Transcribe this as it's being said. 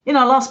In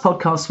our last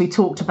podcast, we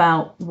talked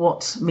about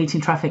what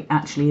meeting traffic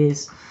actually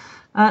is.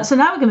 So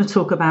now we're going to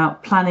talk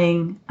about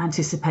planning,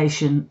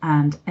 anticipation,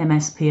 and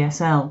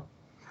MSPSL.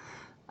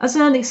 As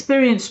an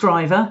experienced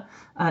driver,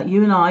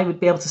 you and I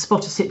would be able to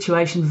spot a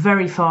situation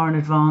very far in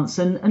advance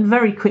and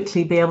very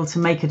quickly be able to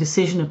make a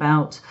decision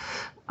about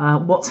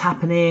what's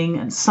happening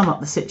and sum up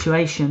the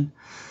situation.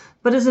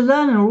 But as a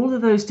learner, all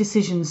of those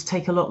decisions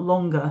take a lot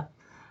longer.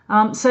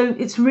 So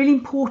it's really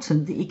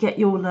important that you get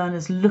your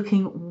learners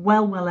looking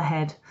well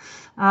ahead.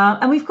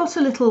 And we've got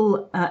a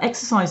little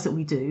exercise that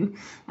we do,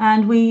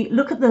 and we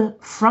look at the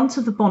front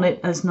of the bonnet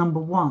as number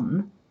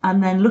 1,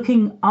 and then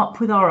looking up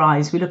with our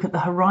eyes, we look at the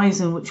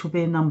horizon, which will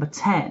be a number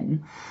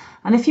 10.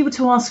 And if you were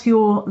to ask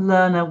your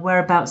learner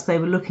whereabouts they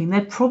were looking,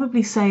 they'd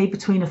probably say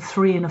between a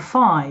 3 and a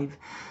 5.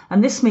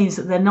 And this means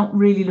that they're not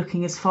really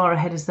looking as far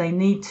ahead as they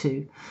need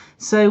to.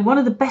 So one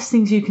of the best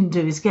things you can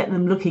do is get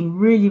them looking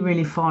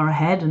really far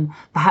ahead, and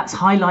perhaps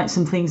highlight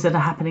some things that are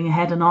happening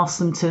ahead and ask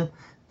them to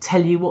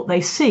tell you what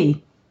they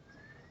see.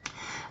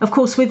 Of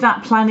course, with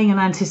that planning and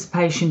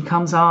anticipation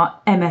comes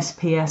our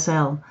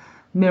MSPSL: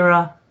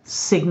 mirror,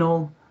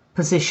 signal,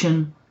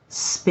 position,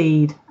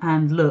 speed,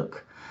 and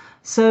look.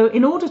 So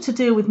in order to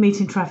deal with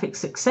meeting traffic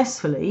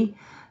successfully,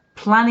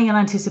 planning and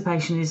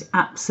anticipation is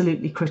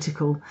absolutely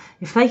critical.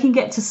 If they can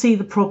get to see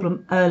the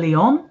problem early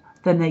on,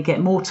 then they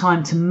get more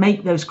time to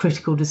make those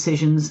critical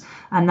decisions,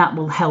 and that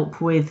will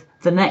help with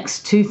the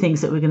next 2 things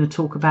that we're going to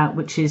talk about,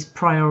 which is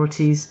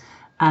priorities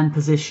and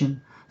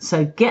position.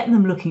 So get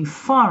them looking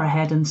far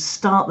ahead and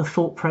start the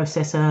thought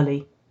process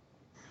early.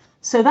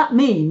 So that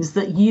means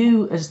that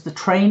you, as the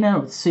trainer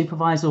or the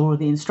supervisor or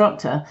the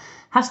instructor,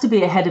 has to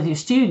be ahead of your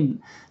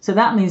student. So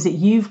that means that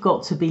you've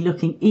got to be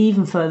looking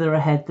even further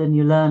ahead than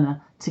your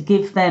learner to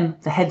give them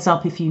the heads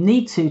up if you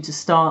need to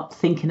start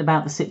thinking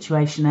about the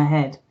situation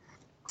ahead.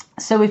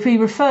 So if we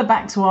refer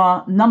back to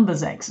our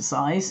numbers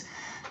exercise,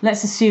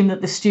 let's assume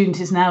that the student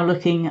is now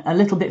looking a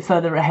little bit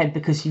further ahead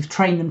because you've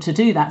trained them to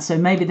do that. So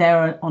maybe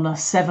they're on a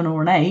 7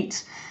 or an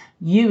 8.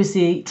 You as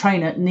the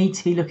trainer need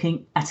to be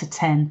looking at a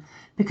 10,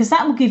 because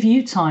that will give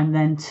you time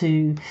then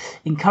to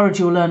encourage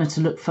your learner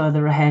to look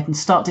further ahead and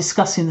start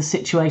discussing the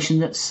situation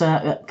that's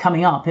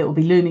coming up. It will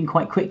be looming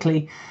quite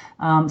quickly.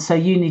 So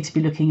you need to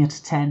be looking at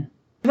a 10.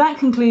 That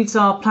concludes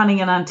our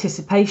planning and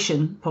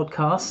anticipation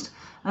podcast.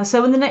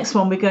 So in the next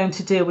one, we're going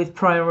to deal with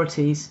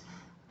priorities.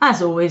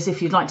 As always,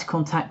 if you'd like to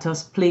contact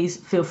us, please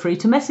feel free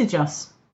to message us.